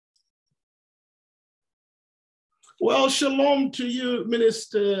Well, shalom to you,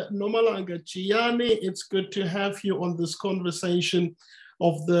 Minister Nomalanga Jiyane. It's good to have you on this conversation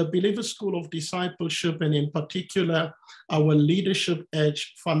of the Believer School of Discipleship, and in particular, our Leadership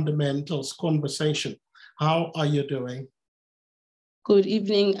Edge Fundamentals conversation. How are you doing? Good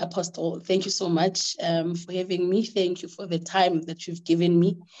evening, Apostle. Thank you so much for having me. Thank you for the time that you've given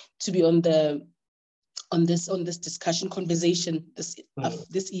me to be on this discussion conversation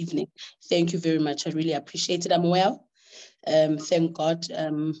this evening. Thank you very much. I really appreciate it. I'm well. Thank God.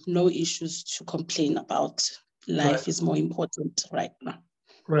 No issues to complain about. Life is more important right now.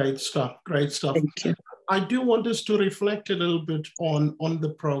 Great stuff. Great stuff. Thank you. I do want us to reflect a little bit on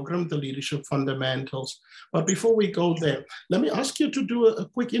the program, the Leadership Fundamentals. But before we go there, let me ask you to do a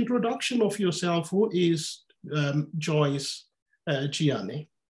quick introduction of yourself. Who is Joyce Jiyane?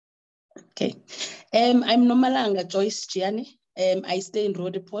 Okay. I'm Nomalanga Joyce Jiyane. I stay in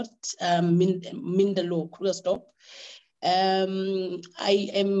Roodepoort, Mindelo, Krugersdorp. I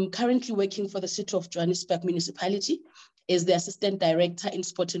am currently working for the City of Johannesburg Municipality as the Assistant Director in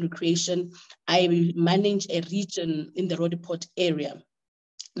Sport and Recreation. I manage a region in the Roodepoort area.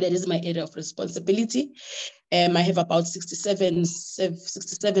 That is my area of responsibility. I have about 67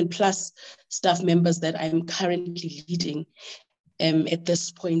 plus staff members that I'm currently leading at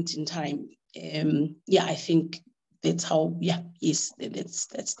this point in time. I think that's how, yes,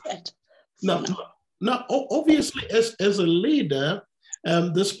 that's that. Now, obviously, as a leader,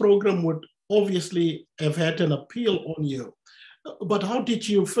 this program would obviously have had an appeal on you. But how did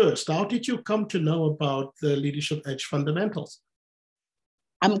you come to know about the Leadership Edge Fundamentals?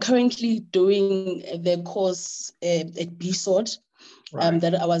 I'm currently doing the course at BeSOD. Right.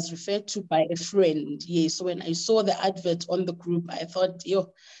 That I was referred to by a friend. So when I saw the advert on the group, I thought,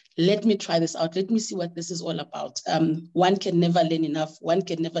 let me try this out. Let me see what this is all about. One can never learn enough. One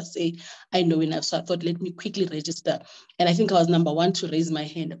can never say, I know enough. So I thought, let me quickly register. And I think I was number one to raise my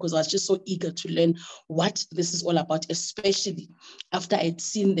hand because I was just so eager to learn what this is all about, especially after I'd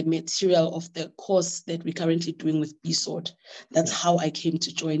seen the material of the course that we're currently doing with BeSOD. That's how I came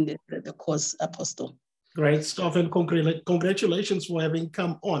to join the course, Apostle. Great stuff, and congratulations for having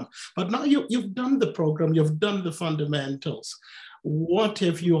come on. But now you've done the program, you've done the fundamentals. What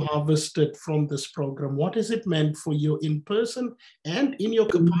have you harvested from this program? What has it meant for you in person and in your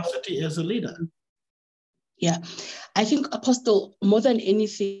capacity as a leader? Yeah, I think, Apostle, more than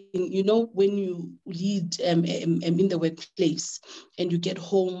anything, when you lead in the workplace and you get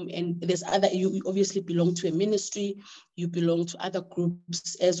home and you obviously belong to a ministry, you belong to other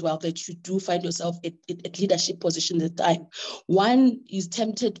groups as well, that you do find yourself at leadership positions at the time. One is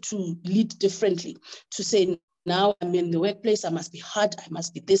tempted to lead differently, to say, now I'm in the workplace, I must be hard, I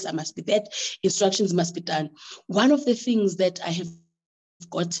must be this, I must be that, instructions must be done. One of the things that I have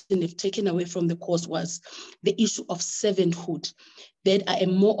taken away from the course was the issue of servanthood, that I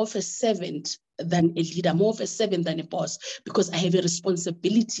am more of a servant than a leader, more of a servant than a boss, because I have a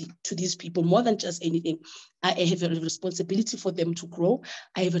responsibility to these people more than just anything. I have a responsibility for them to grow.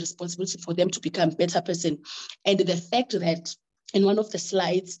 I have a responsibility for them to become a better person. And the fact that in one of the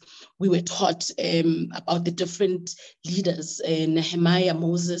slides, we were taught about the different leaders, Nehemiah,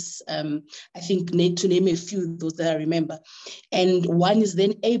 Moses, I think to name a few, those that I remember. And one is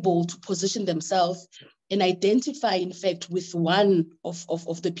then able to position themselves and identify, in fact, with one of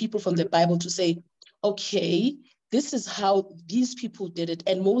the people from the Bible to say, okay, this is how these people did it.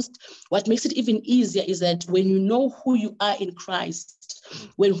 And what makes it even easier is that when you know who you are in Christ,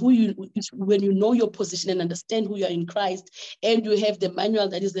 when you know your position and understand who you are in Christ, and you have the manual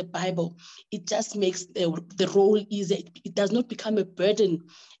that is the Bible, it just makes the role easier. It does not become a burden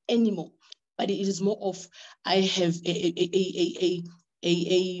anymore, but it is more of, I have a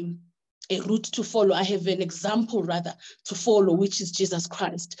route to follow. I have an example rather to follow, which is Jesus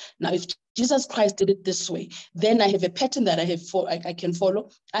Christ. Now, if Jesus Christ did it this way, then I have a pattern that I can follow.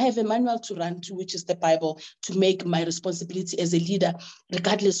 I have a manual to run to, which is the Bible, to make my responsibility as a leader,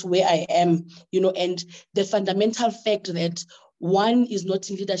 regardless where I am, and the fundamental fact that one is not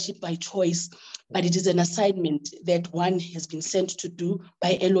in leadership by choice, but it is an assignment that one has been sent to do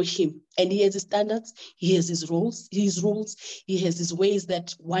by Elohim. And he has his standards, he has his rules, he has his ways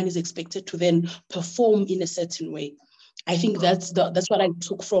that one is expected to then perform in a certain way. I think that's what I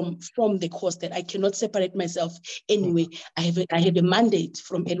took from the course, that I cannot separate myself anyway. I have a mandate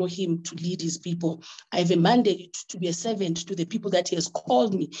from Elohim to lead his people. I have a mandate to be a servant to the people that he has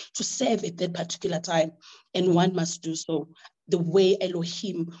called me to serve at that particular time. And one must do so the way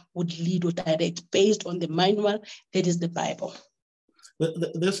Elohim would lead or direct, based on the manual that is the Bible.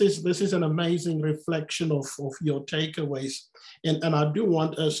 This is an amazing reflection of your takeaways. And I do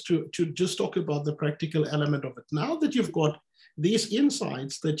want us to just talk about the practical element of it. Now that you've got these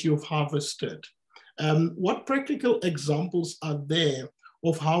insights that you've harvested, what practical examples are there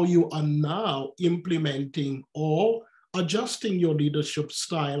of how you are now implementing or adjusting your leadership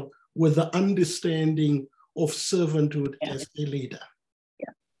style with the understanding of servanthood as a leader?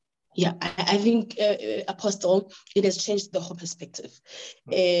 Yeah, I think, Apostle, it has changed the whole perspective.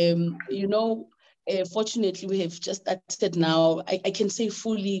 Fortunately, we have just started now. I can say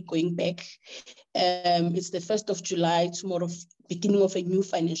fully going back. It's the 1st of July, tomorrow, beginning of a new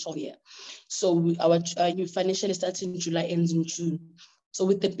financial year. So our new financial year starts in July, ends in June. So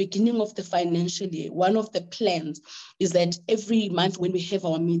with the beginning of the financial year, one of the plans is that every month when we have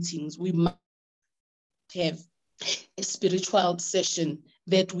our meetings, we must have a spiritual session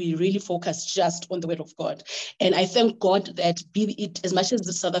that we really focus just on the word of God. And I thank God that, be it as much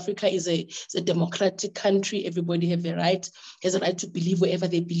as South Africa is a democratic country, everybody has a right to believe wherever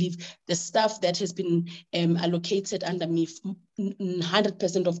they believe. The staff that has been allocated under me,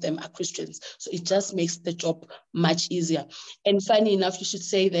 100% of them are Christians. So it just makes the job much easier. And funny enough, you should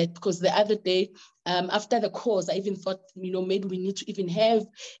say that, because the other day, after the course, I even thought, maybe we need to even have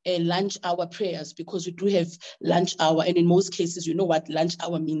a lunch hour prayers, because we do have lunch hour. And in most cases, you know what lunch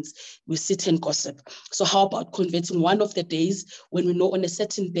hour means? We sit and gossip. So how about converting one of the days when we know on a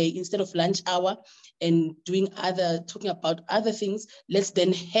certain day, instead of lunch hour and talking about other things, let's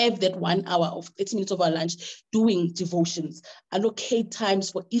then have that 1 hour of 30 minutes of our lunch doing devotions. Allocate times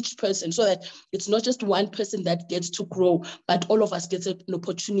for each person so that it's not just one person that gets to grow, but all of us get an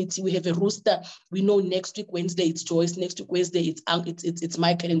opportunity. We have a roster. We know next week, Wednesday, it's Joyce. Next week, Wednesday, it's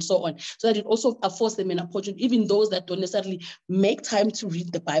Michael, and so on. So that it also affords them an opportunity, even those that don't necessarily make time to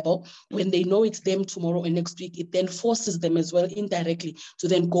read the Bible, when they know it's them tomorrow and next week, it then forces them as well indirectly to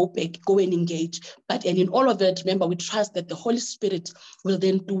then go back, go and engage. And in all of that, remember, we trust that the Holy Spirit will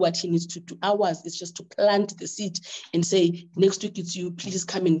then do what he needs to do. Ours is just to plant the seed and say, next week it's you, please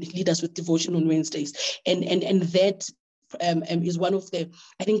come and lead us with devotion on Wednesdays. And that is one of the,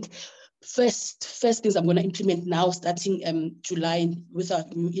 I think, first things I'm going to implement now, starting July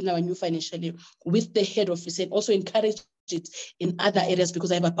in our new financial year, with the head office, and also encourage it in other areas,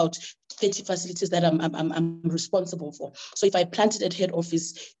 because I have about 30 facilities that I'm responsible for. So if I plant it at head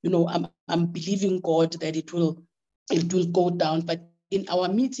office, I'm believing God that it will go down. But in our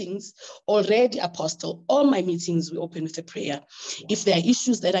meetings already, Apostle, all my meetings we open with a prayer. If there are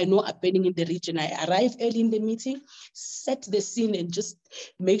issues that I know are burning in the region, I arrive early in the meeting, set the scene, and just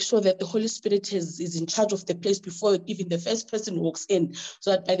make sure that the Holy Spirit is in charge of the place before even the first person walks in,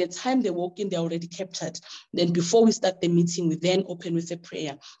 so that by the time they walk in, they're already captured. Then before we start the meeting, we then open with a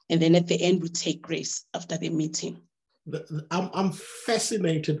prayer. And then at the end, we take grace after the meeting. I'm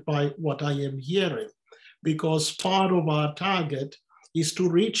fascinated by what I am hearing, because part of our target is to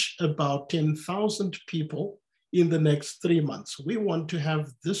reach about 10,000 people in the next 3 months. We want to have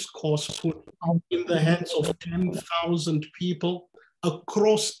this course put in the hands of 10,000 people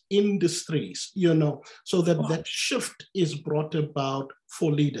across industries, so that that shift is brought about for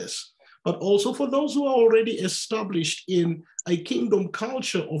leaders, but also for those who are already established in a kingdom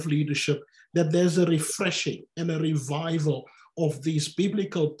culture of leadership, that there's a refreshing and a revival of these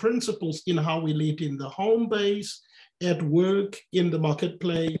biblical principles in how we lead in the home base, at work, in the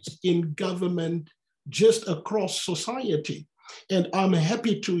marketplace, in government, just across society. And I'm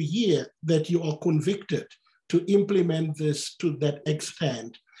happy to hear that you are convicted to implement this to that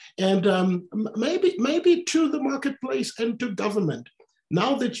extent. And maybe to the marketplace and to government.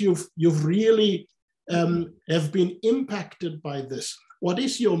 Now that you've really have been impacted by this, what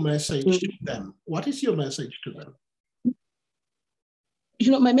is your message to them? What is your message to them?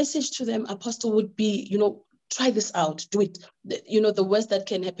 My message to them, Apostle, would be, try this out, do it. The worst that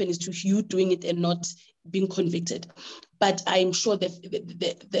can happen is to you doing it and not being convicted. But I'm sure that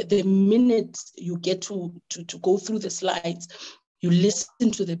the minute you get to go through the slides, you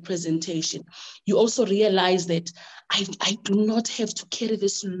listen to the presentation, you also realize that I do not have to carry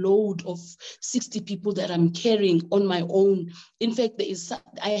this load of 60 people that I'm carrying on my own. In fact,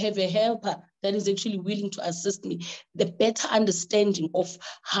 I have a helper that is actually willing to assist me. The better understanding of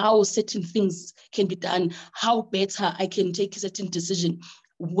how certain things can be done, how better I can take a certain decision,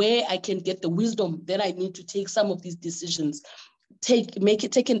 where I can get the wisdom that I need to take some of these decisions. Take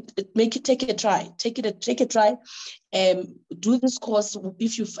a try. Do this course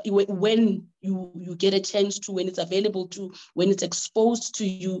when you get a chance to, when it's available to, when it's exposed to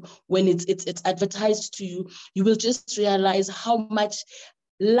you, when it's advertised to you, you will just realize how much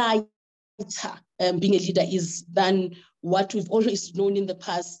lighter being a leader is than what we've always known in the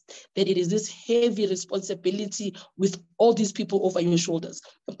past, that it is this heavy responsibility with all these people over your shoulders.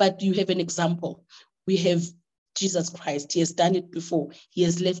 But you have an example. We have Jesus Christ. He has done it before. He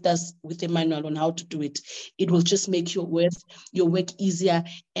has left us with a manual on how to do it. It will just make your work easier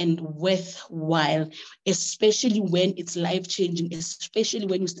and worthwhile, especially when it's life-changing, especially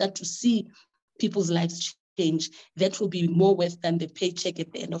when you start to see people's lives change. That will be more worth than the paycheck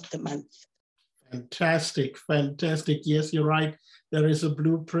at the end of the month. Fantastic, fantastic. Yes, you're right. There is a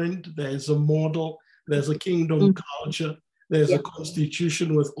blueprint, there's a model, there's a kingdom culture, there's a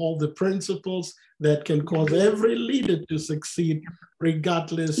constitution with all the principles that can cause every leader to succeed,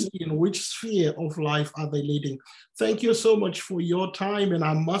 regardless in which sphere of life are they leading. Thank you so much for your time. And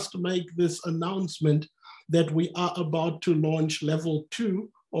I must make this announcement that we are about to launch level 2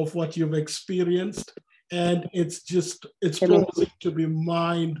 of what you've experienced. And it's promising to be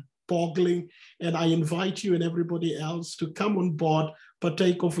mind-boggling. And I invite you and everybody else to come on board,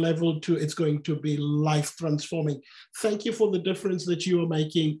 partake of level 2. It's going to be life-transforming. Thank you for the difference that you are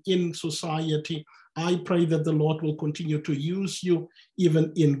making in society. I pray that the Lord will continue to use you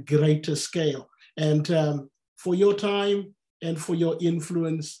even in greater scale. And for your time and for your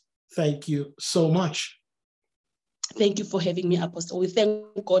influence, thank you so much. Thank you for having me, Apostle. We thank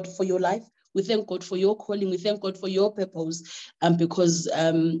God for your life. We thank God for your calling. We thank God for your purpose, because we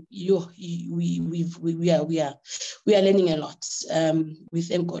are learning a lot. We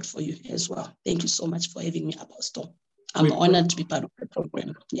thank God for you as well. Thank you so much for having me, Apostle. I'm honored to be part of the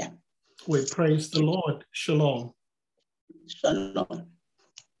program. Yeah. We praise the Lord. Shalom. Shalom.